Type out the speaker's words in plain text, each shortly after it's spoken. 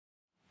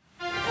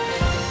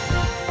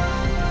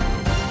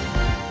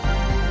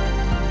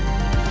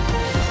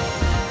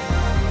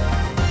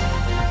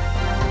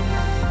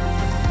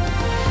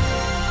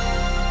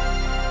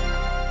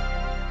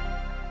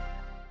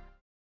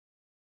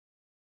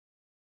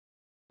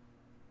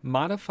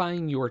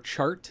modifying your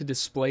chart to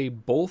display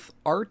both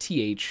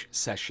RTH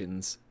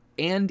sessions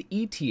and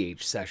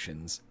ETH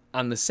sessions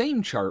on the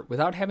same chart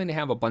without having to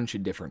have a bunch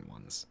of different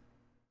ones.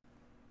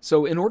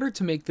 So in order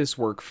to make this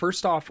work,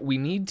 first off, we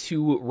need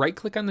to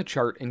right-click on the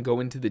chart and go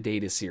into the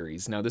data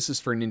series. Now this is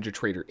for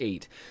NinjaTrader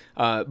 8,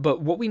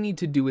 but what we need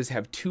to do is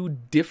have two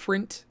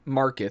different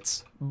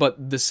markets,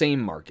 but the same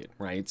market,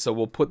 right? So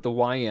we'll put the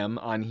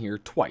YM on here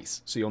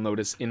twice. So you'll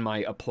notice in my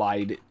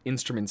applied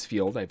instruments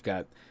field, I've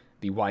got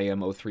the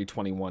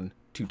YM0321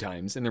 two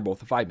times, and they're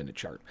both a 5-minute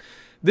chart.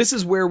 This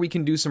is where we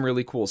can do some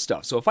really cool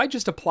stuff. So if I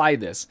just apply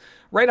this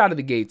right out of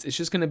the gates, it's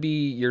just going to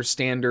be your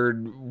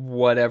standard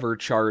whatever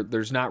chart.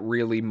 There's not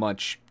really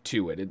much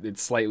to it.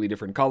 It's slightly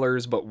different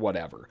colors, but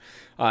whatever.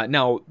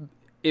 Now,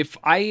 if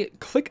I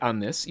click on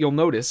this, you'll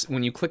notice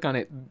when you click on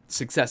it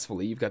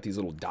successfully, you've got these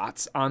little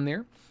dots on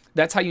there.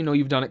 That's how you know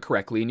you've done it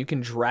correctly, and you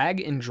can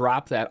drag and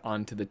drop that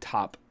onto the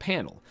top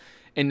panel.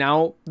 And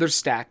now they're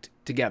stacked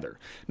together.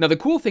 Now the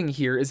cool thing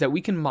here is that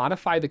we can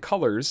modify the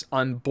colors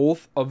on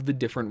both of the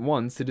different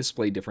ones to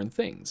display different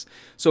things.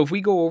 So if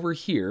we go over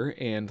here,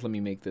 and let me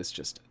make this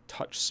just a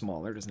touch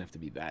smaller, it doesn't have to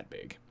be that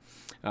big.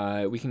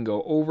 We can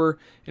go over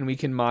and we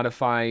can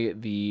modify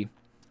the,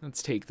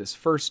 let's take this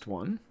first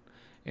one,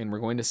 and we're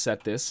going to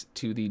set this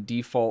to the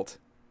default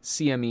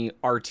CME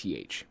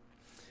RTH.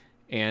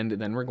 And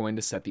then we're going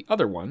to set the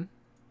other one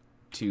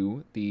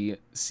to the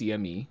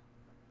CME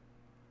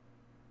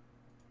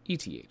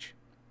ETH.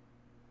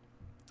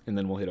 And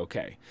then we'll hit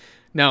OK.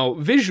 Now,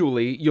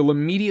 visually, you'll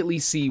immediately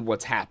see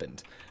what's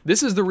happened.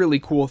 This is the really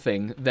cool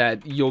thing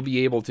that you'll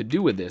be able to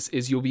do with this,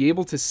 is you'll be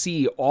able to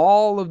see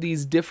all of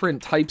these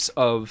different types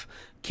of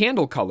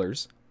candle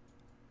colors,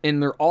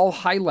 and they're all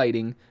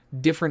highlighting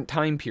different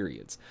time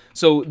periods.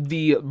 So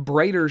the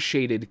brighter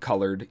shaded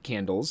colored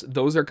candles,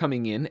 those are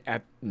coming in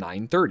at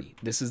 9:30.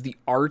 This is the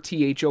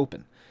RTH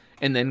open,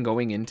 and then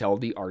going until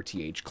the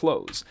RTH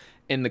close.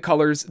 And the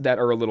colors that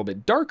are a little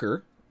bit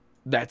darker,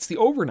 that's the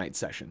overnight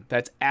session.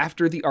 That's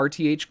after the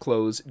RTH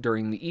close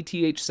during the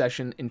ETH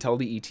session until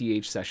the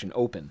ETH session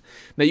open.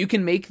 Now you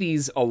can make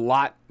these a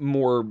lot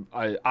more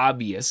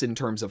obvious in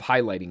terms of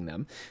highlighting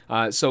them.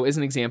 So as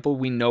an example,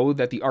 we know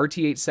that the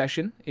RTH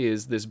session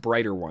is this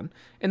brighter one,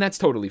 and that's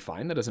totally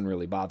fine. That doesn't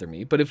really bother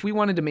me. But if we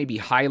wanted to maybe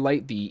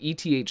highlight the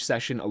ETH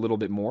session a little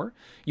bit more,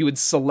 you would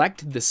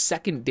select the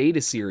second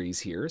data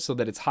series here so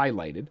that it's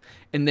highlighted,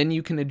 and then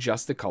you can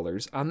adjust the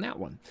colors on that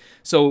one.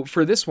 So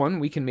for this one,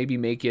 we can maybe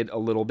make it a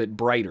little bit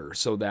brighter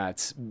so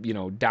that, you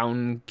know,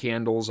 down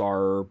candles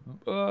are,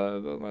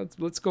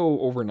 let's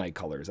go overnight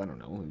colors. I don't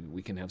know.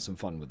 We can have some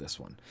fun with this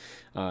one.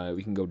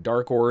 We can go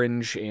dark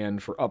orange,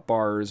 and for up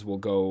bars, we'll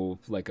go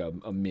like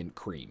a mint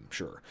cream.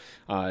 Sure.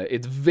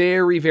 It's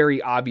very,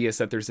 very obvious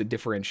that there's a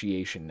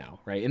differentiation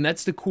now, right? And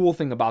that's the cool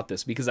thing about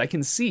this, because I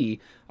can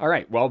see, all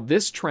right, well,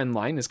 this trend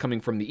line is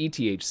coming from the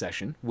ETH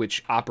session,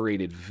 which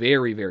operated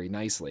very, very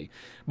nicely.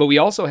 But we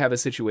also have a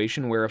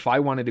situation where if I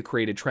wanted to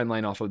create a trend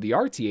line off of the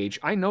RTH,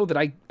 I know that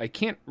I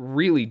can't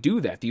really do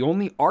that. The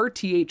only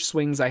RTH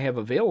swings I have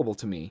available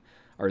to me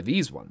are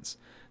these ones.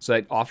 So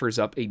that offers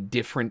up a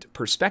different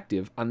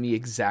perspective on the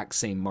exact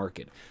same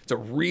market. It's a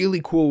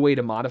really cool way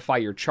to modify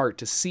your chart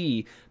to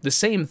see the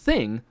same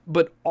thing,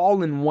 but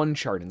all in one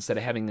chart instead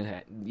of having,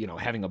 you know,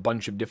 having a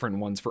bunch of different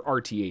ones for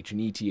RTH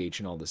and ETH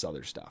and all this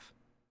other stuff.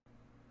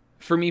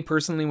 For me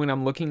personally, when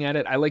I'm looking at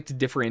it, I like to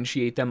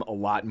differentiate them a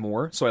lot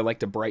more. So I like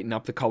to brighten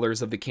up the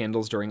colors of the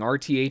candles during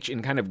RTH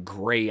and kind of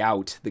gray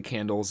out the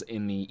candles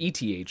in the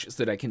ETH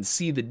so that I can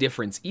see the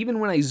difference. Even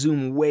when I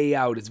zoom way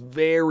out, it's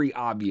very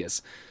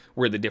obvious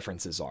where the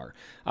differences are.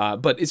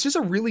 But it's just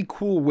a really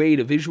cool way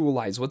to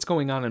visualize what's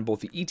going on in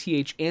both the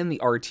ETH and the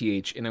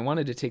RTH, and I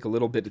wanted to take a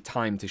little bit of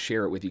time to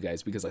share it with you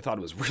guys because I thought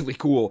it was really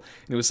cool.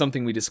 And it was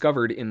something we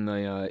discovered in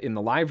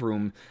the live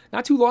room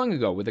not too long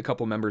ago with a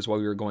couple members while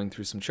we were going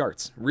through some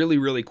charts. Really,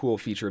 really cool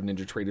feature of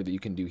NinjaTrader that you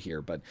can do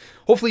here. But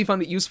hopefully you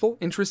found it useful,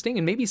 interesting,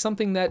 and maybe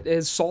something that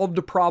has solved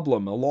a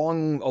problem, a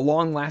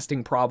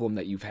long-lasting problem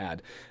that you've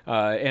had.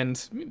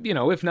 And, you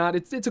know, if not,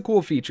 it's a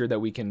cool feature that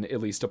we can at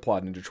least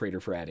applaud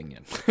NinjaTrader for adding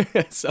in.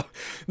 So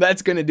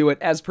that's going to do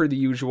it. As per the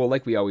usual,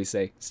 like we always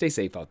say, stay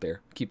safe out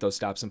there, keep those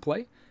stops in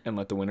play, and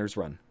let the winners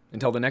run.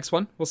 Until the next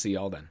one, we'll see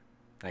y'all then.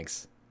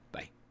 Thanks.